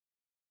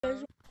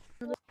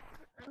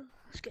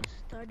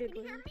I did.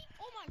 Can you hear me?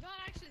 Oh my god,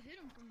 I actually hit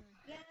him from there.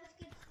 Yeah, let's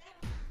get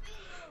started.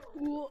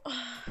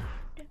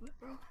 Damn it,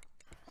 bro.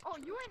 Oh,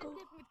 you ain't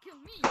escaping with kill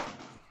me.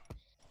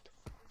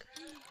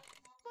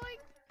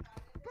 Like,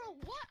 bro,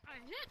 what?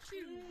 I hit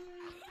you.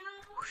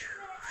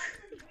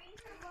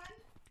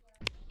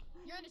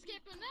 You ain't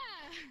escaping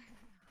that.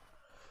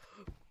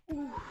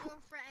 Your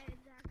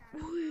friends, I got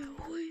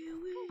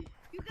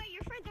You got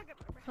your friends, I got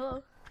my friends.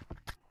 Hello.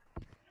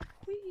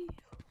 Wee.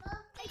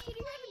 Hey, can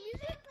you hear the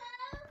music?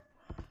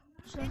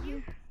 So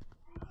here.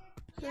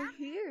 Yeah? So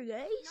here,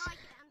 guys. No, I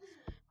can't.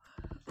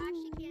 I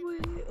actually can't.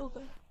 Wait,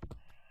 okay.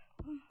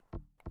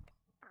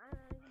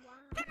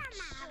 Get out of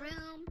my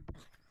room.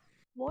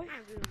 What? My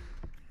room.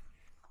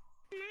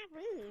 My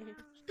room.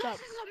 Stop.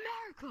 This is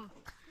America.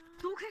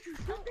 Don't catch you I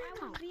slipping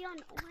want now. to be on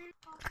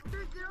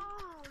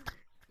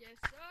Yes,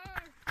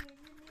 sir.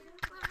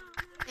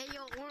 Hey,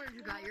 yo,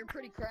 orange guy, you're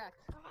pretty cracked.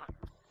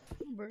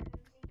 Bro.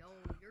 Yo,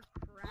 you're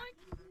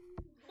cracked.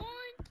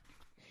 Boing.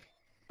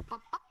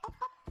 Pop, pop, pop,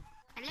 pop.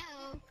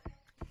 Hello.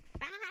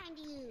 Behind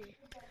you.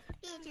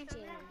 Pay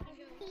attention.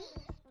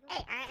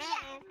 Hey,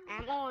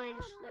 I'm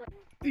orange.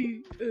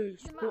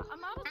 E.S. I'm out of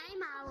I'm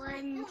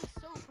orange.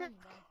 so funny,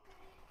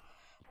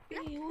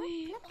 bro.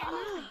 Wee.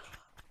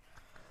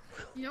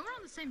 You know we're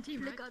on the same team,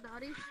 right?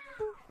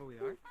 Oh, we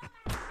are?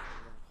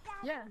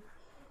 Yeah.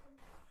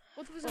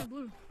 What's was in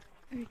blue?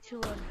 You to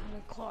learn how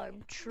to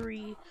climb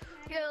tree.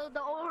 Kill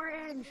the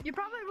orange. You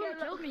probably would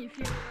have killed me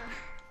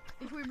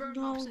if we were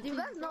No. opposite Do you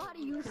teams. guys know how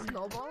to use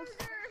snowballs?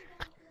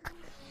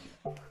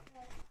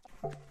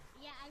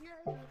 Yeah, I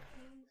know.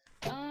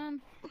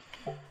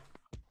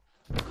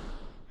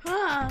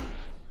 Ah.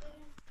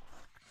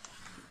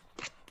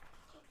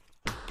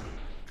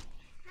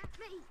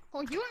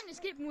 Oh, you ain't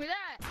escaping with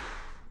that.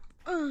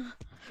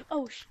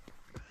 Oh sh.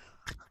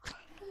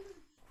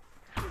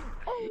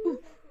 Oh.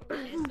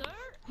 Yes, sir.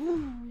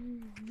 Woo.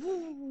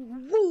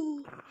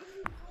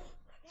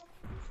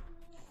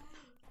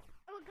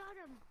 Oh, got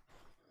him.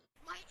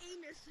 My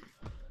anus.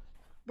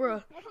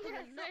 Bruh.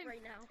 Same.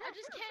 Right now. I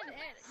just can't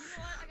hit. You know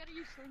what? I gotta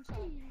use slingshot.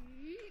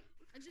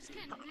 I just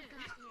can't hit.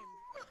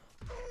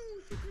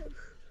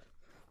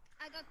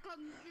 I got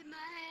gums in my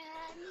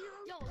hand.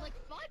 Yo, like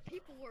 5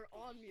 people were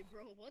on me,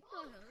 bro. What the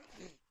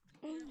heck?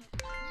 Yeah, I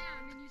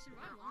mean you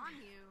survived On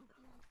you.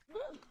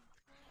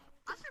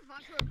 I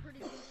survived for a pretty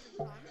decent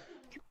time.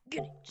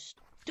 Get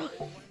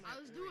it. I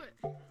was do it.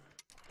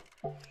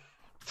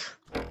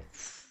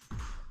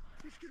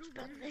 Let's get over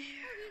Down here. there.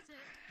 Where is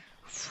it?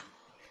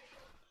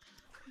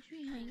 He's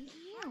behind you.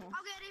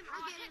 I'll get him.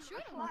 I'll get him.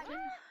 Shoot him. I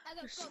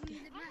got gums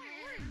in my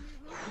hand.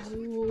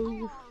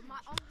 Whoa.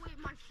 Oh, wait,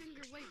 my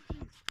finger. Wait,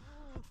 please.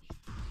 Oh.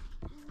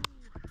 Ooh.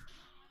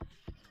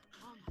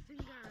 Oh, my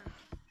finger.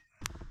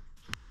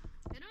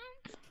 Hit him.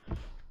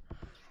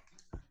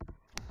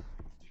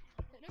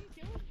 Hit him.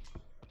 Kill him.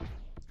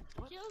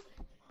 Kill.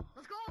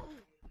 Let's go.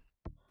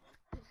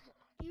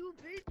 You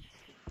bitch.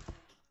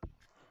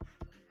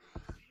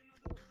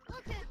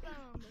 Look at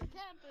them. They're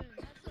camping.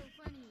 That's so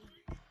funny.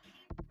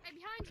 Hey,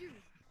 behind you.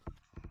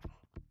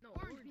 No,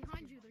 Orange,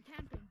 behind you. They're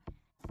camping.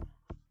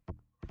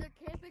 They're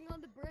camping on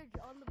the bridge.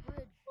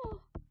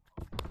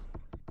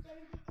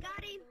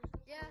 Got him.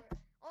 Yeah.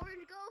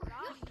 Orange, go.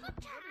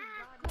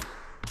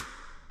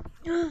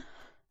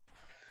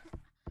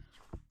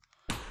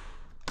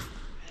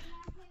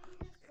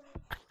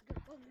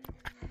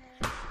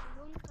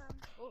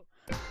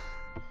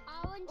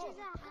 Orange is a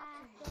I'm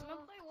hot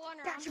gonna play one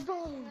round. That's a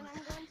bone. And then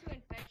I'm going to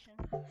infection.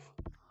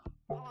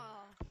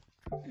 Oh,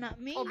 Not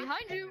me. Oh,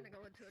 behind I'm you. gonna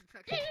go into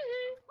infection.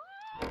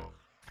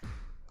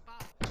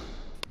 Wow.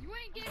 You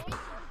ain't getting me.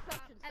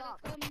 Infection, I got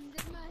stop.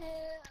 gums in my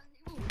head.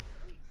 Ooh.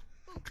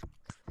 Ooh.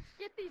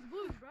 Get these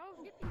blues,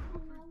 bro. Get these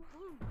blues.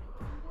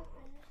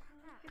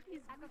 Get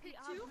these. I hit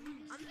two.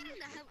 I'm getting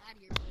the hell out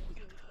of here.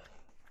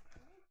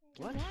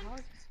 What?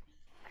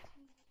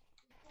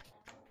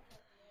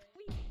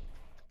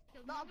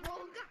 Nah, bro.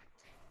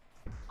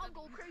 I'll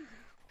go crazy.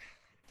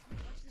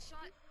 Watch the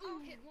shot. Ooh,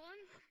 hit one.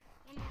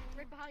 One more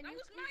right behind you. That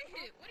was my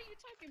hit. What are you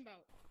talking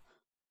about?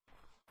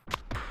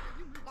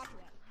 You missed. Watch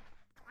that.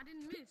 I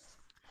didn't miss.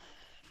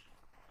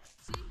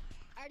 See?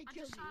 I already I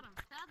killed just you. shot him.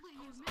 Sadly,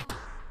 you missed.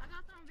 I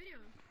got that on video.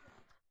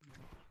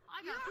 I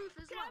got proof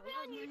as well. Can I be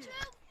on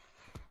YouTube?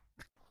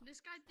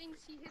 This guy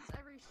thinks he hits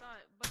every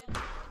shot, but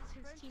it's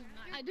his team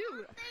night. I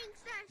do.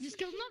 Thanks that Just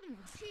killed another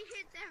one. she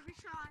hits every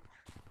shot.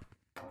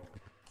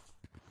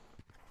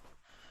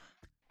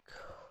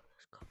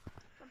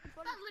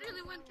 That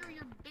literally went through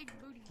your big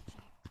booty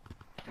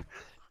cheek.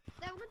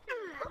 That went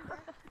through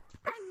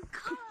I'm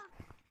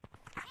cooked.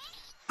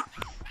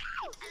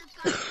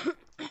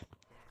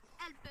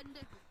 El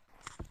pendejo.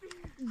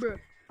 Bruh.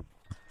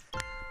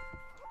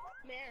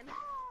 Man.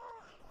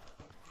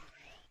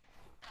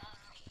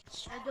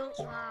 I don't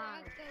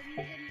lie.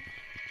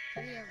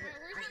 Alright,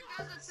 where's the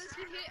guy that says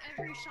he hit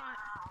every shot?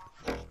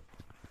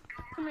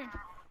 Come here.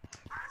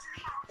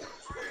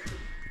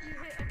 You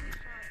hit every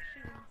shot.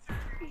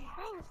 Shoot him.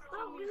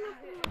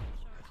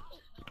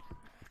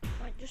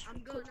 Might just I'm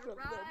cook gonna real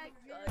ride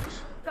good, guys.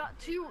 Got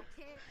two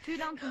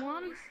down to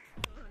one.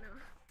 Oh no.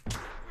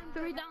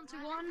 3 down to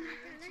 1.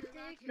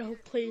 No,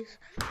 please.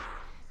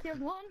 Get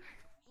 1. What?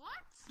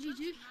 GG.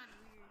 That's not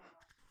weird.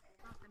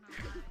 Not gonna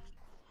lie.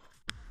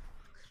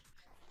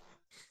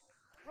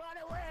 Run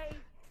away.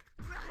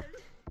 Run.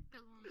 Yo,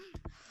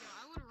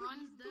 I would run.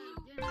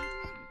 Dude,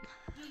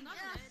 not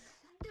dead.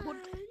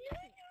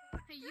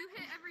 Hey, you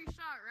hit every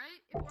shot,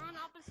 right? If we're on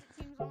opposite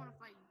teams, I wanna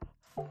fight you.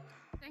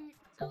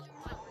 Tell me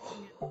what we're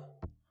doing.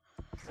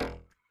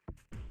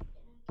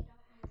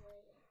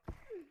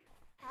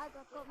 I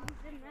got guns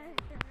in my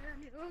hand.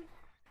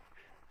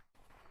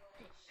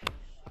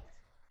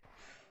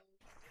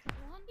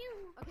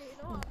 Okay, you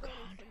know what? I'm going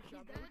to finish He's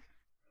up. dead.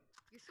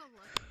 You're so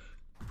lucky.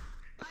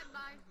 Bye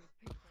bye.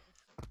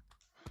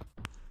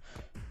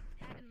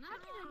 And How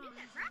did I do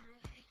that, bro?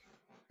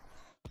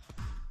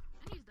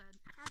 And he's dead.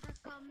 I got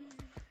guns.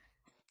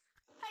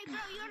 Hey, bro,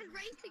 you want to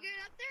race to get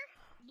up there?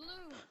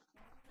 Blue.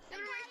 You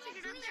want to race to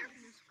get up there?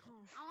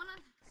 I wanna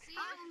see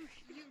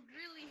if you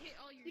really hit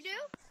all your You do?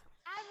 shots.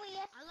 I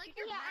will. I like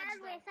your badge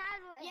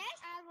though. Yes?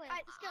 I will.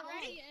 Alright, let's go. I don't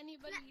Ready? see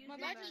anybody use My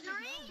your badge badge.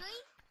 is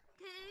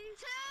Three,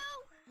 two,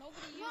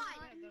 Nobody uses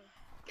One. that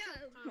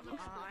though. go.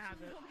 I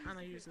have it, and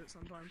I use it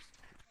sometimes.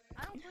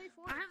 I don't play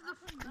Fortnite. I have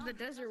That's the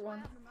desert why I one.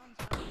 have the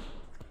mountainside.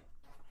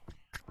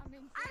 I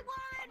mean, I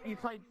won. You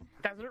played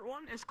desert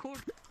one? It's called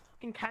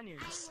in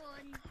canyons.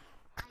 won.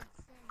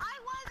 I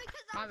won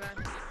because I My was bad.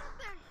 first up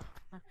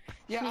there.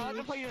 Yeah, I like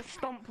to play the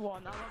stomp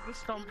one. I love the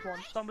stomp one.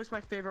 Stomp is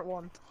my favorite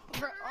one.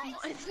 bro, oh,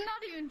 it's not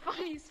even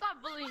funny.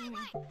 Stop bullying me.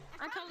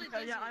 I call it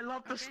desert. Yeah, I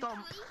love the okay?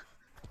 stomp.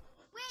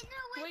 Wait,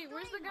 no, Wait,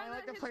 where's the guy I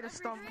like that to play the hits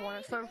stomp every one.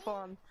 It's so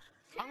fun.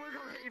 I'm gonna go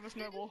hit you with a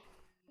snowball.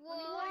 One,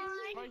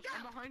 Right,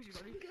 I'm behind you,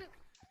 buddy.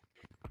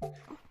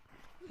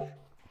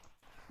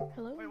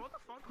 Hello? Wait, what the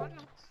fuck? Why did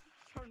it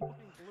turn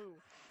fucking blue?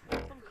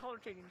 That's some color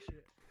changing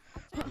shit.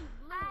 Blue,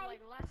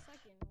 like last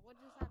second. What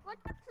just happened? What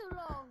took so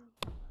long?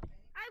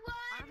 I I won.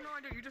 have no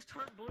idea. You just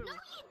turned blue. No,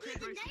 you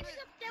didn't. I was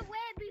up there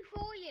way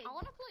before you. I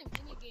want to play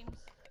mini games.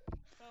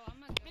 So I'm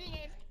not gonna. Mini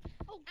games.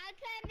 Oh, I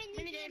play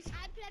mini games.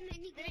 I play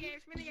mini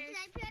games. Mini games.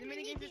 I play The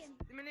mini mini games games.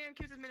 is the mini game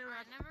queues is mini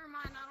lad. Never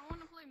mind. I don't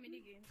want to play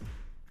mini games.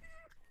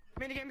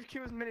 Mini games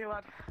queue is mini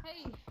lad.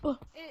 Hey, Oh.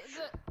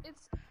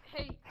 it's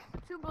hey,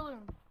 2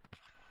 balloon.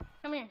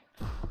 Come here.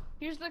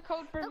 Here's the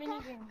code for mini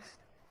games.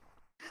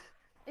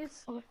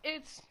 It's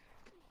Okay.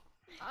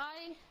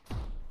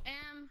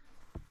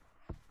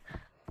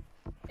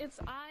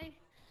 I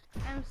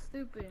am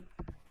stupid.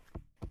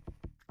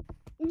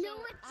 No,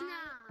 it's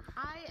not.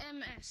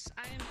 IMS.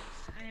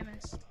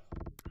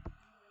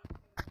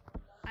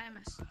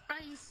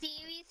 Are you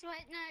serious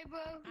right now,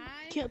 bro?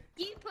 Yep.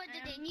 You put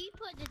it in. You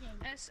put it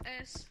in.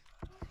 ISS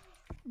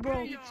Bro.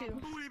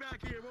 D2. Booty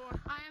back here, boy.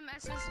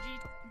 IMSS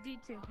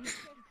D2. I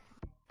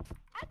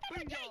thought I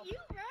Bring got y'all. you,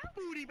 bro.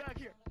 Booty back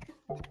here.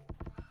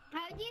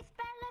 How do you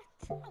spell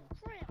it? Oh,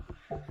 crap.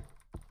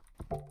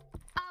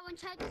 I want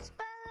to try to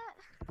spell it.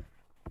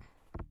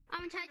 I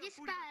want to try to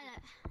spell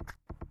it.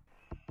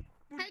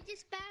 How do you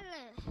spell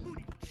it?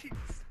 Booty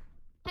cheeks.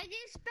 How do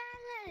you spell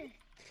it?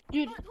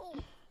 Dude,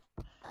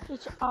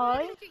 it's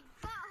I,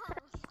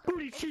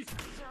 Booty cheeks.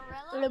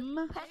 Gorilla? M,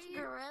 That's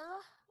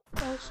gorilla?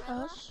 S,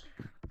 S,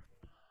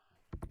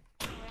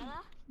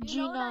 Gorilla?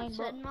 G9,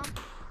 bro.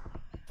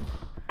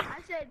 I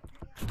said,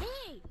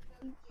 hey!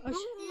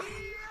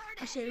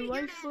 I said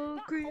rifle,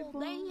 creeper. Oh,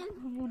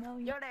 no,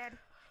 You're dead.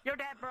 You're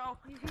dead, bro.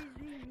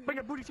 Bring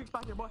your booty cheeks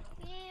back here, boy.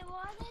 Yeah,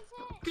 what is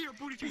it? Get your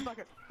booty cheeks back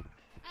here.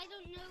 I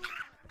don't know.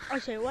 I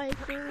say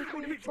rifle,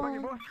 Booty cheeks back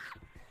here, boy. creeper.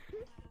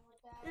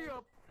 Get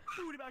your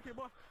booty back here,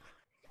 boy.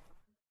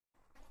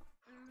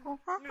 I'm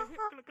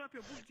gonna clap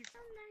your booty cheeks.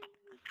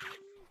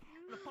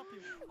 I'm gonna pop you.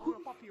 I'm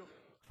gonna pop you.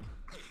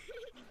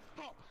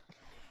 Pop.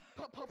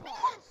 Pop, pop, pop.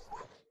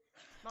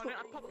 No,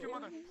 I popped your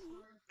mother.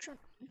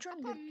 I'm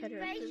trying to get better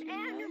at Face this.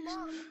 and your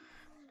mom.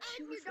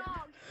 She And was your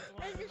dog.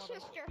 And your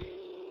sister.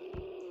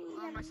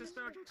 My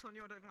sister,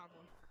 Tonya, I don't even have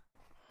one.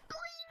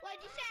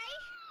 What'd you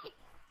say?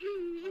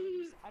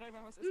 I don't even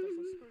have a sister,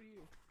 so screw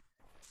you.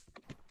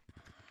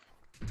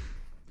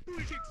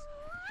 Booty cheeks.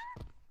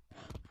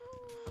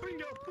 Bring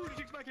your booty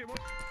cheeks back here, boy.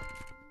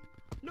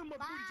 No more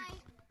booty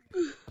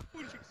cheeks.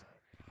 Booty cheeks.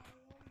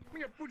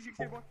 Bring your booty cheeks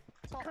here, boy.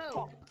 Top,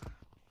 top.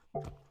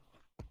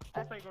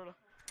 That's my girl.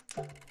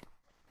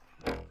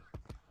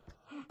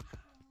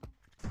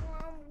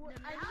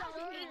 I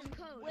saw his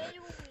code. Way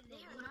over there.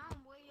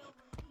 Way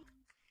over there.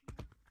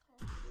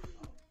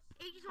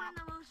 It's one of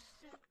the most...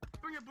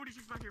 Bring your booty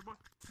cheeks back here, boy.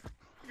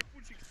 Bring your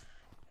booty cheeks.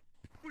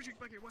 Booty cheeks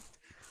back here, boy.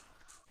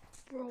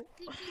 Bro,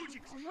 Booty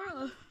cheeks. I'm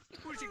gonna.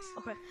 Booty cheeks.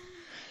 Okay.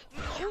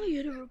 Can we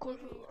get a record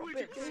for a little Booty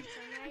bit, cheeks. dude?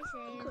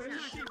 Because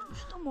I'm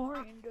still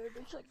morning, dude.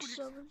 It's like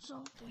 7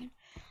 something.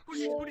 Booty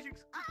cheeks. Booty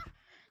cheeks.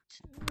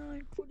 It's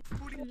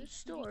 9:42. It's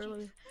still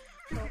early.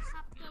 So,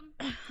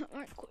 I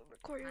might quit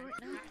recording right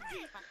now.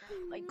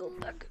 Might go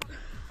back.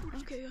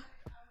 Okay.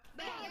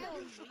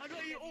 I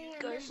got you all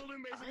Guys, one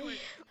balloon, basically.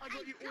 I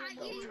got you all one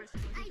balloon,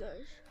 basically. You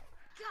guys.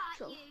 Got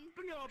So, you.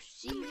 Bring your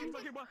see booty you. cheeks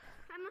back here, boy.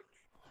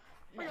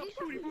 Bring No, your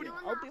booty, booty.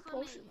 I'll be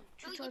posting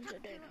 2 times a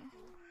day now.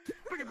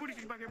 Bring your booty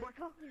cheeks back here, boy.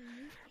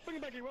 Bring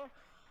it back here, boy.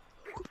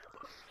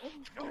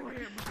 Oh yeah,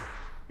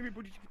 give me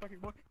booty cheeks back here,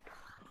 boy.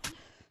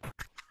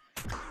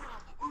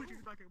 Booty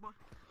cheeks back here, boy.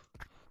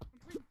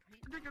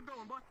 Take your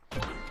going, boy.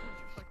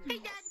 Hey,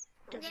 Dad.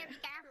 There we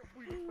go.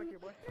 Booty cheeks back here,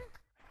 boy.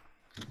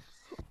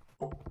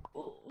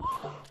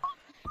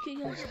 Okay,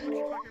 guys.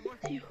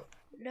 See you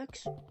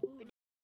next